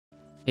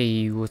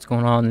Hey, what's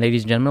going on,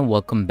 ladies and gentlemen?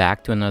 Welcome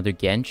back to another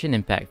Genshin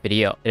Impact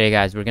video. Today,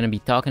 guys, we're going to be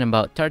talking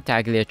about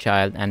Tartaglia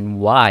Childe and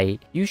why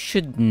you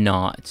should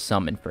not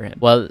summon for him.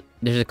 Well,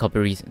 there's a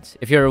couple reasons.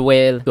 If you're a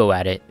whale, go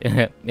at it.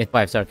 It's a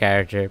 5-star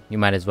character, you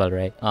might as well,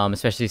 right?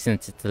 Especially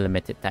since it's a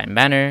limited time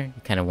banner,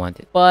 you kind of want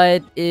it.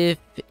 But if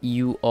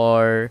you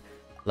are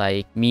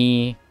like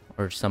me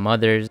or some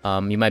others,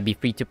 you might be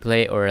free to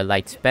play or a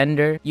light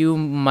spender, you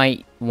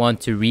might want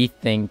to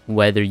rethink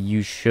whether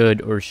you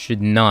should or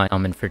should not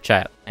summon for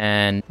Childe.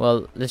 And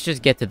well, let's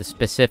just get to the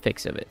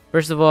specifics of it.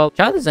 First of all,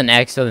 Childe is an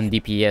excellent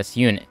DPS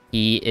unit.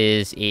 He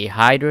is a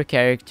Hydra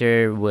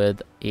character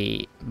with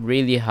a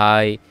really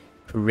high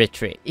crit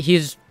rate.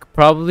 He's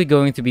probably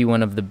going to be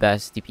one of the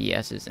best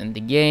DPSs in the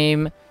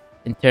game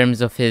in terms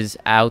of his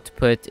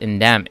output and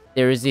damage.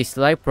 There is a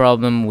slight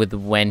problem with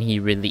when he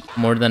released.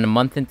 More than a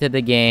month into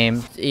the game,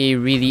 it's a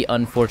really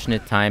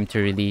unfortunate time to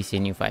release a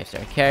new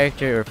 5-star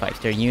character or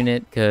 5-star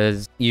unit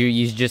because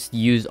you just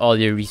use all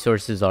your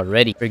resources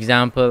already. For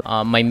example,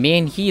 my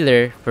main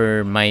healer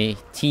for my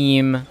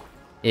team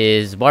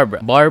is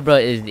Barbara. Barbara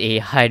is a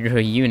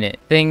Hydra unit.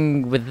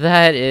 Thing with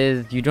that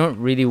is you don't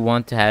really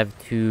want to have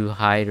 2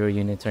 Hydra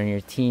units on your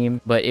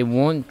team, but it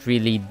won't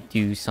really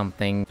do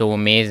something so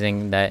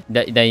amazing that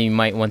you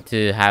might want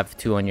to have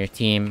 2 on your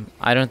team.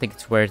 I don't think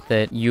it's worth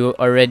it. You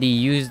already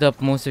used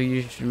up most of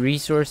your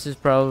resources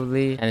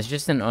probably, and it's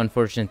just an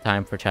unfortunate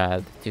time for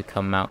Childe to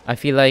come out. I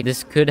feel like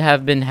this could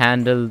have been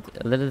handled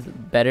a little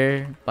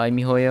better by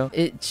MiHoYo.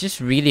 It's just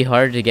really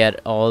hard to get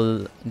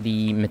all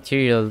the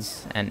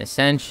materials and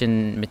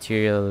Ascension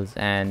materials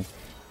and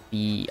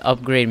the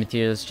upgrade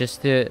materials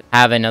just to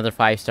have another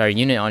 5-star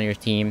unit on your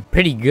team.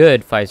 Pretty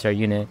good 5-star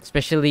unit,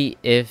 especially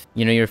if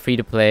you're free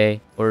to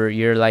play or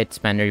you're a light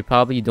spender. You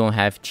probably don't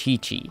have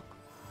Chi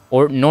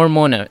or nor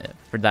Mona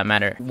for that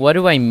matter. What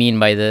do I mean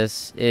by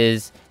this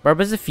is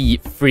Barbara's a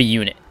free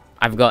unit.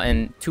 I've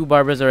gotten 2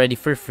 Barbaras already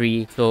for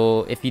free.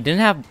 So if you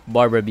didn't have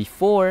Barbara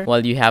before,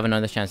 well, you have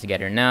another chance to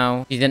get her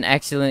now. She's an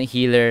excellent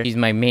healer. She's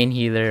my main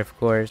healer, of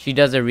course. She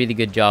does a really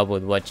good job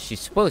with what she's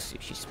supposed to.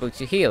 She's supposed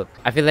to heal.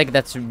 I feel like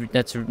that's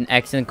an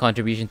excellent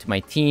contribution to my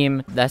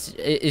team.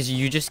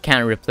 You just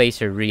can't replace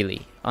her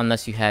really,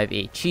 unless you have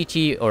a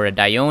Chi or a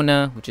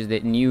Diona, which is the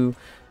new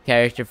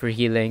character for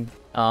healing.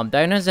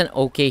 Diona's an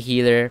okay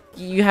healer.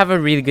 You have a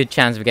really good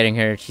chance of getting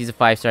her. She's a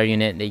 5-star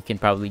unit that you can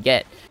probably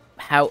get.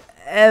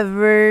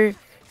 However,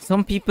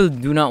 some people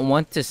do not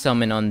want to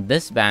summon on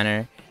this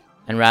banner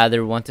and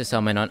rather want to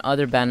summon on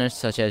other banners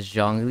such as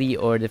Zhongli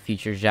or the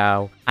future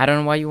Zhao. I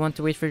don't know why you want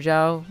to wait for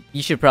Zhao.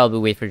 You should probably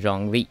wait for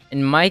Zhongli.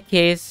 In my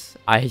case,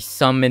 I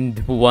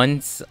summoned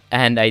once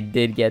and I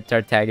did get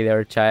Tartaglia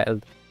or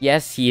Childe.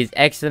 Yes, he is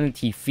excellent.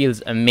 He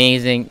feels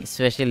amazing,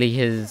 especially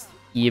his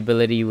E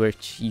ability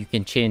which you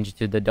can change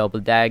to the double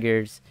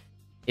daggers.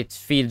 It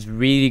feels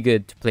really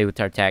good to play with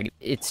Tartaglia.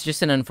 It's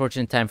just an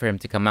unfortunate time for him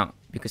to come out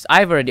because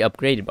I've already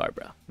upgraded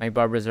Barbara. My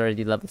Barbara's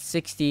already level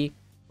 60.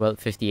 Well,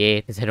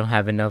 58 because I don't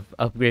have enough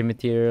upgrade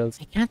materials.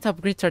 I can't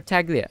upgrade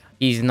Tartaglia.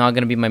 He's not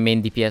going to be my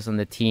main DPS on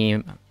the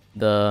team.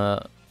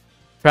 The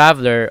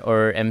Traveler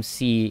or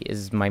MC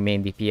is my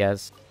main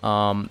DPS.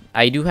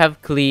 I do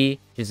have Klee.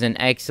 She's an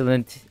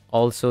excellent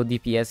also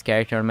DPS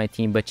character on my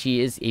team, but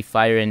she is a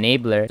fire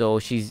enabler. So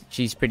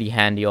she's pretty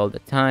handy all the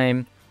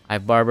time. I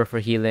have Barbara for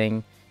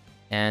healing.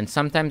 And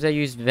sometimes I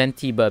use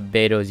Venti, but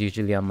Beto is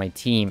usually on my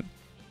team.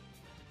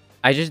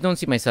 I just don't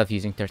see myself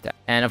using Tartaglia.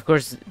 And of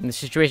course, the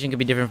situation could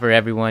be different for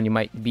everyone. You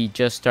might be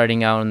just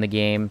starting out in the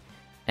game.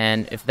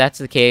 And if that's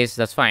the case,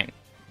 that's fine.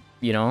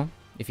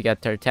 If you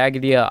got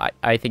Tartaglia,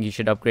 I think you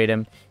should upgrade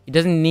him. He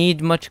doesn't need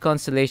much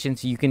Constellation,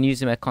 so you can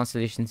use him at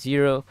Constellation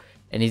 0.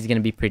 And he's going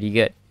to be pretty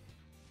good.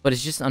 But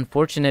it's just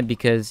unfortunate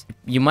because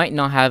you might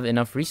not have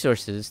enough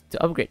resources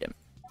to upgrade him.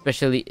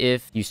 Especially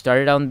if you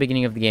started out in the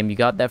beginning of the game, you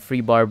got that free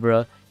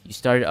Barbara. You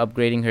started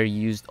upgrading her,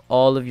 you used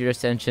all of your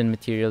Ascension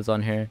materials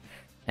on her,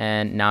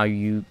 and now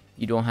you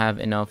don't have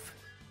enough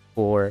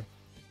for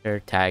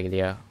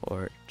Tartaglia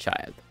or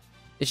Childe.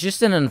 It's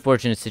just an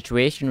unfortunate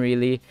situation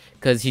really,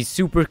 because he's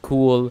super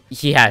cool.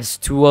 He has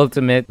 2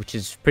 ultimate, which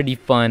is pretty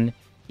fun.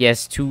 He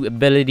has 2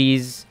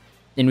 abilities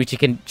in which he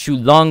can shoot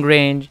long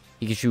range,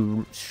 he can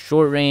shoot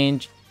short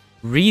range.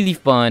 Really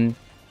fun,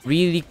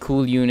 really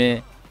cool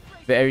unit,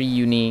 very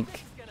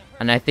unique.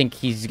 And I think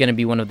he's going to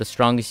be one of the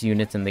strongest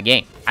units in the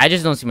game. I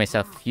just don't see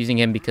myself using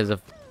him because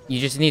of... You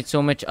just need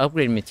so much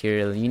upgrade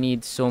material. You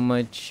need so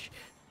much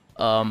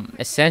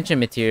Ascension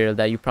material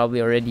that you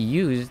probably already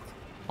used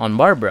on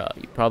Barbara.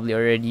 You probably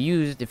already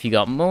used if you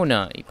got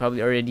Mona. You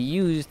probably already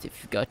used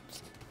if you got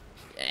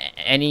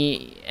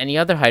any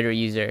other Hydra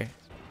user.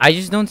 I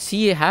just don't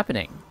see it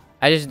happening.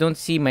 I just don't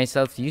see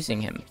myself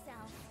using him.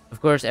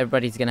 Of course,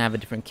 everybody's going to have a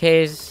different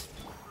case.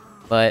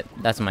 But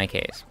that's my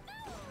case.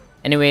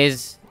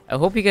 Anyways... I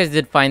hope you guys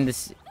did find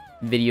this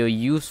video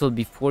useful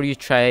before you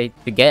try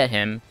to get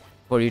him.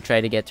 Before you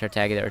try to get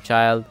Tartaglia or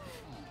Childe.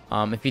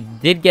 If you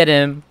did get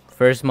him,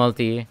 first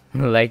multi,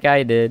 like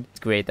I did, it's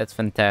great. That's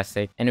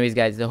fantastic. Anyways,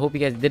 guys, I hope you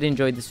guys did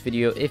enjoy this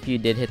video. If you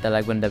did, hit the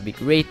like button. That'd be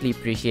greatly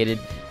appreciated.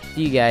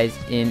 See you guys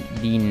in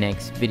the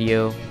next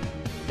video.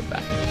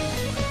 back.